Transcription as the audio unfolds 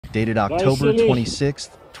dated October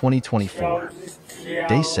 26th, 2024.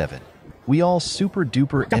 Day 7. We all super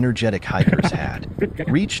duper energetic hikers had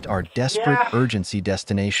reached our desperate urgency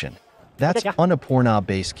destination. That's Annapurna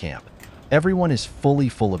Base Camp. Everyone is fully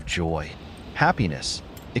full of joy, happiness,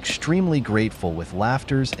 extremely grateful with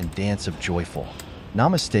laughters and dance of joyful.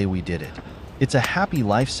 Namaste, we did it. It's a happy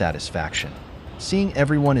life satisfaction. Seeing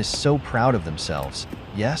everyone is so proud of themselves.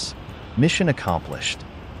 Yes, mission accomplished.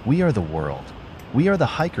 We are the world. We are the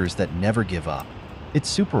hikers that never give up. It's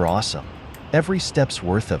super awesome. Every step's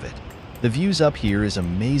worth of it. The views up here is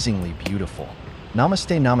amazingly beautiful.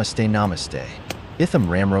 Namaste, namaste, namaste. Itham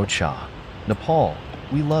Ramrochha. Nepal,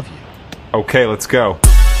 we love you. Okay, let's go.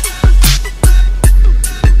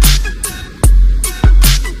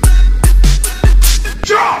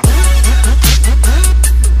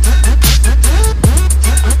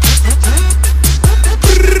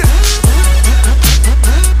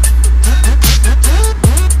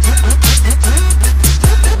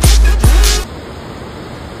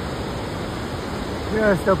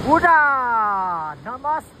 Here's the Buddha!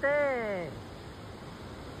 Namaste!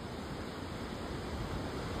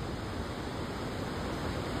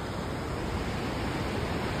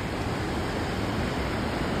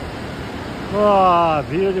 Wow,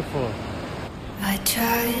 beautiful! I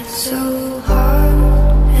tried so hard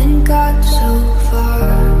and got so far,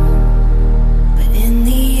 but in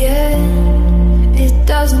the end, it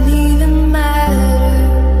doesn't even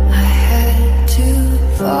matter. I had to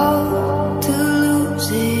fall to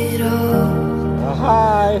lose it all.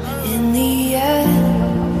 Hi! But in the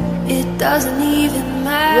end, it doesn't even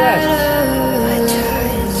matter. I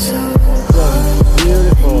tried so hard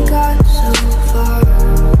Beautiful! and got so far,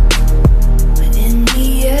 but in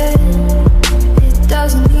the end, it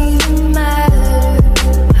doesn't even matter.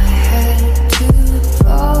 I had to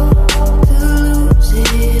fall to lose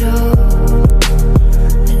it all,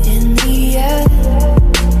 but in the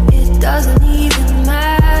end, it doesn't even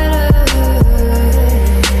matter.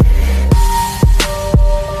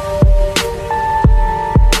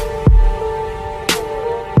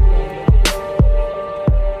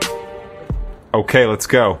 Okay, let's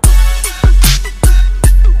go.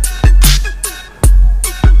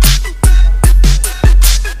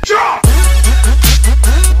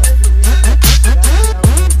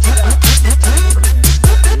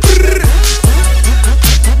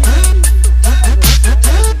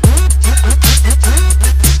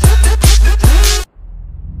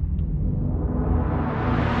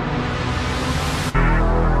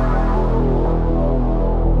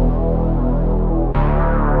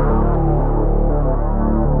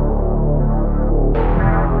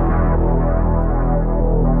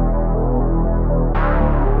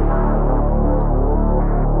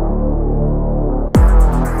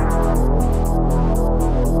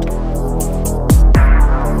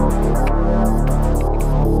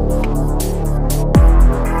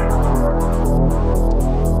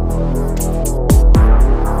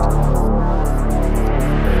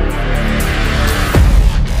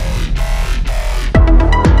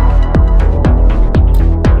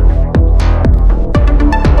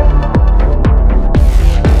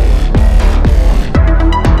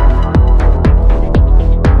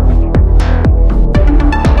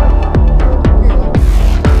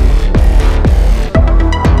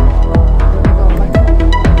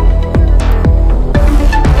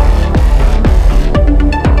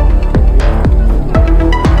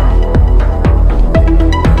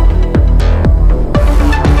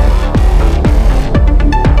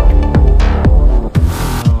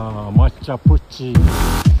 Pucci.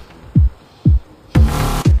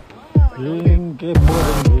 Ringe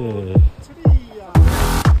moringe.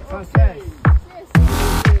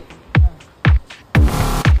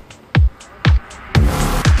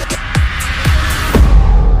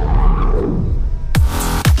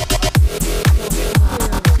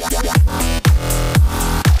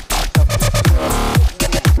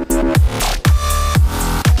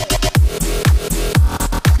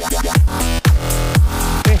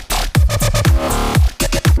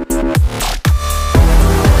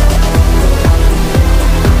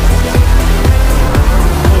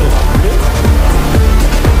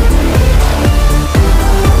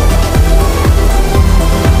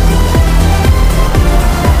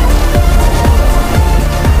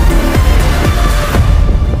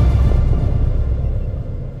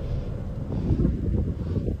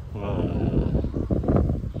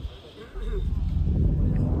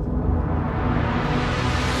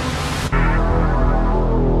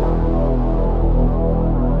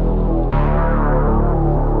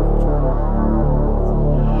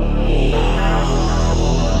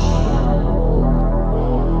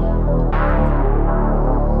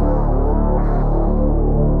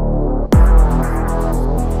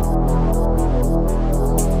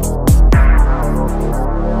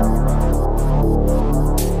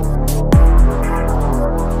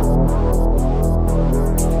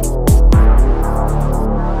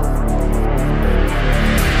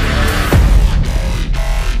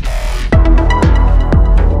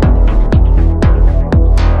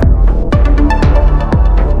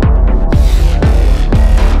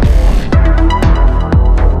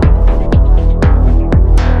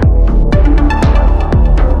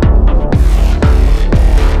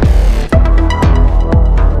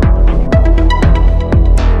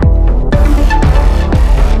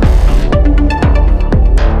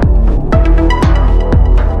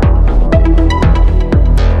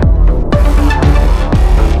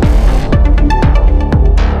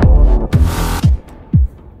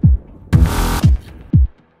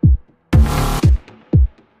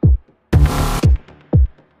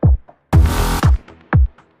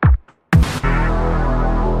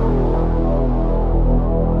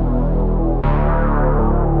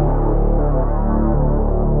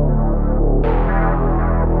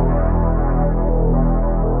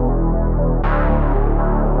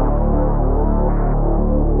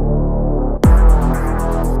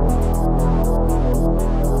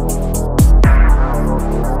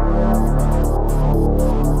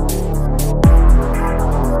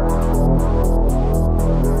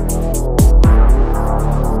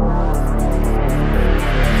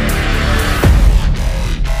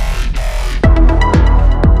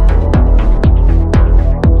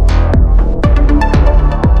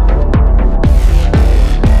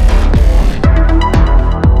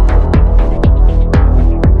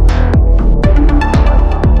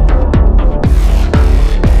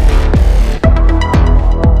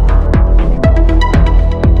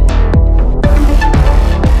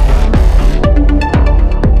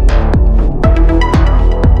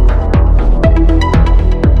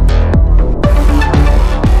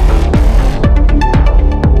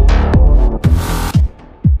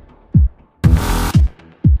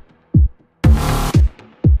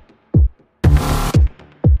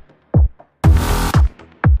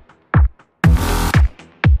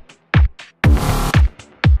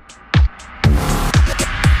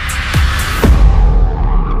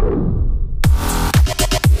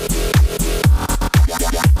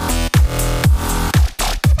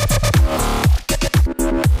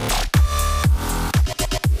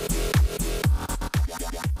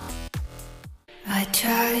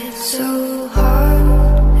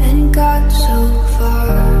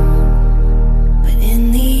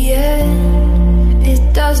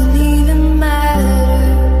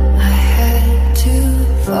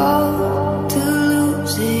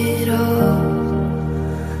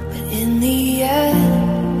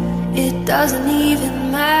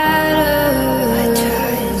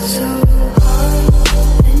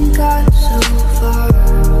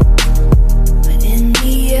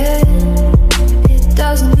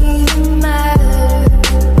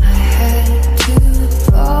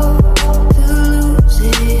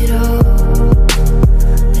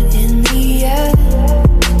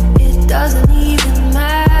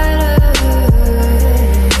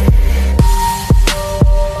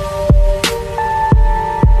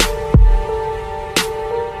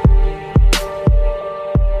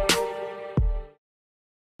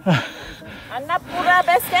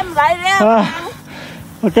 em lại đi em.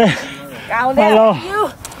 Ok. Cào đi. Hello.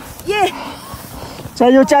 Yeah.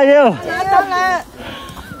 Chạy vô. Tao là.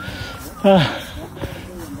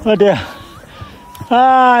 Oh dear.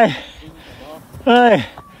 Hai. Hey.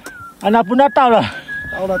 Annapurna tao rồi.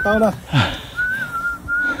 Tao rồi.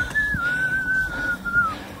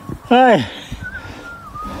 Hey.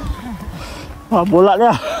 Bố lại đấy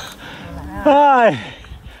à? Hai.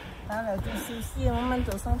 Tao là去休息，我们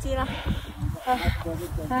走上去了。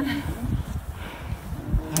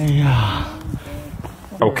哎呀。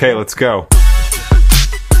 Okay, let's go.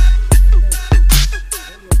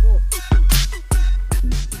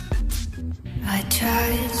 I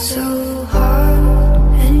tried so hard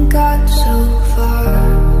and got so far,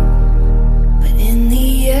 but in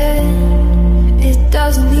the end, it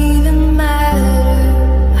doesn't even matter.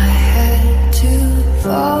 I had to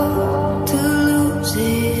fall to lose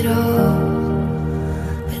it all,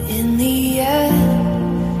 but in the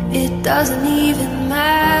end, it doesn't even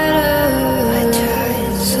matter. I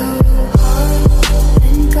tried so hard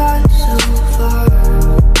and got so far,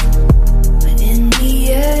 but in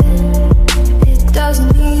the end, it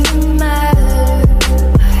doesn't even matter.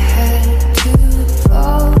 I had to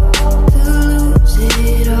fall to lose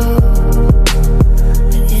it all,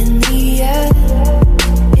 but in the end,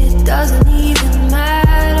 it doesn't even matter.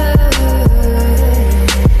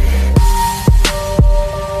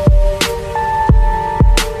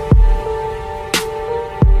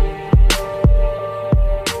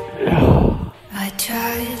 I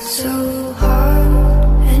tried so hard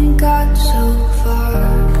and got so far,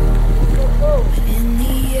 but in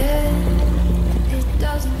the end, it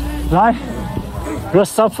doesn't even. 来，热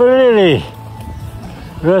桑菲利，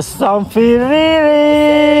热桑菲利，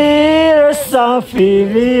热桑菲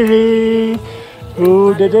利，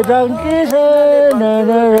乌的的当给人，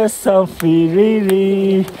热桑菲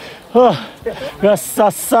利，rasa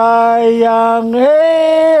sayang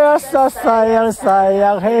hey, rasa sayang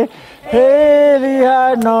hey, hey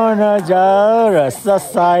lihat nona jauh, rasa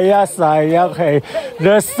sayang hey,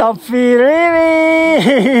 rasa firili,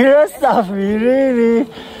 rasa firili,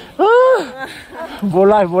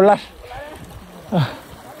 bola.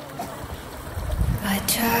 I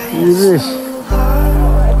tried so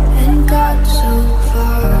hard and got so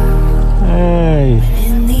far. Hey.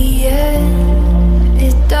 In the end,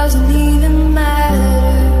 it doesn't even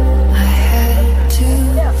matter. I had to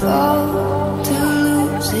fall to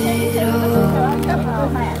lose it all.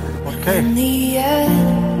 Okay. In the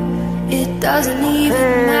end, it doesn't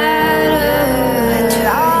even matter. I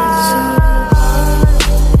tried so hard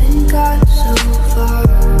and got so far,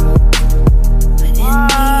 but in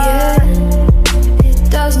the end, it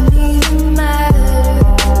doesn't even matter.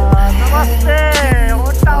 I had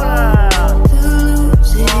to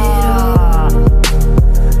lose it all,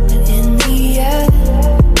 but in the end,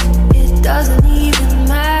 it doesn't even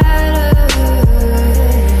matter.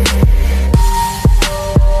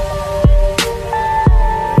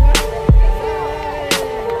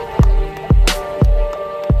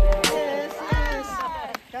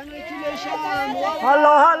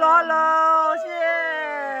 Hello,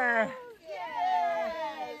 yeah.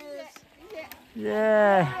 Yes.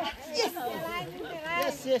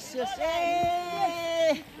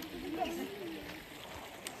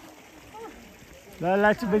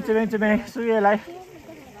 来，这边，苏叶来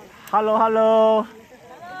 ，Hello，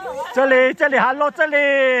 这里 ，Hello， 这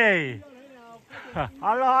里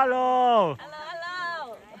 ，Hello，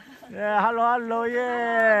 yeah, hello,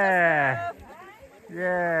 yeah,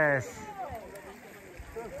 yes.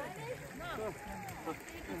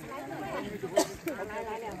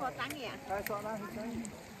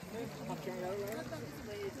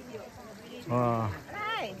 Wow.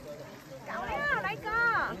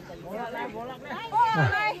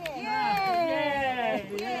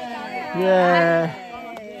 Yeah.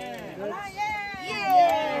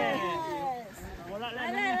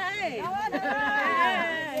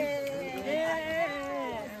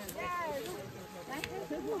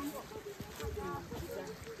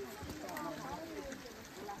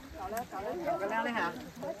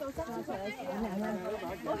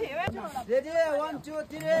 Ready, 1, 2,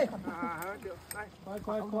 3.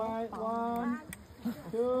 Quiet. 1,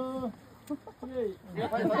 2, 3.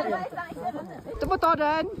 Tunggu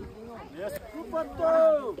toren. Yes, super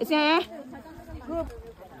two. Sini.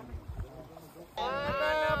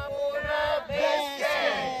 Annapurna Base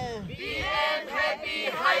Camp. Be and happy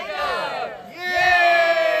hiker.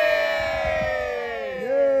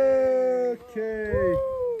 Okay.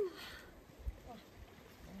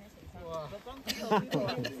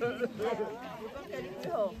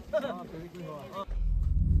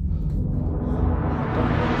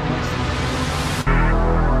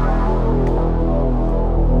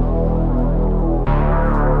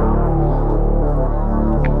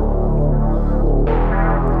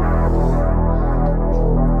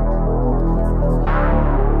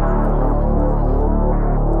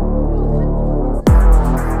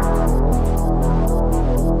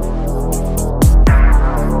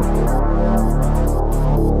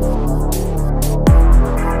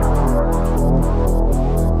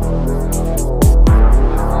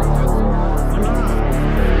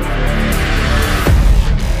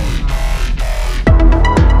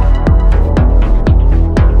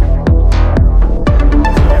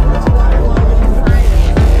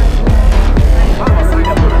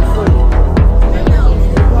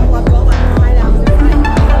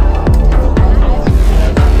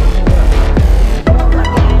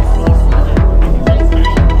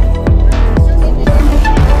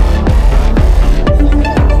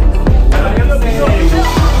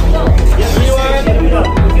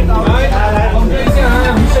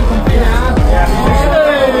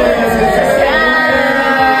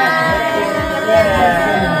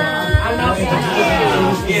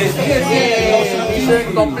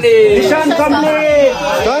 complete. Mission complete.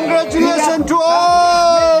 Congratulations to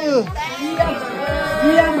all.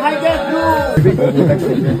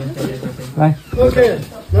 Okay,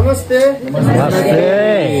 namaste.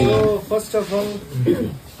 Namaste. So first of all,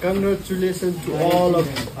 congratulations to all of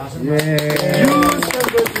you.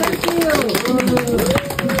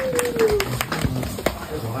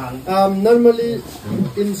 Normally,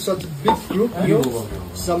 in such big group,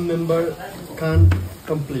 some member can't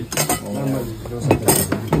complete. Normally,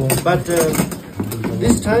 but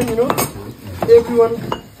this time, everyone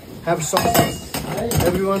have success.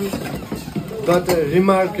 Everyone got a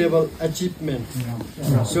remarkable achievement.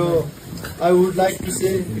 So I would like to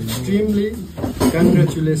say extremely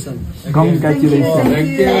congratulations. Congratulations. Thank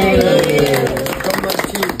you.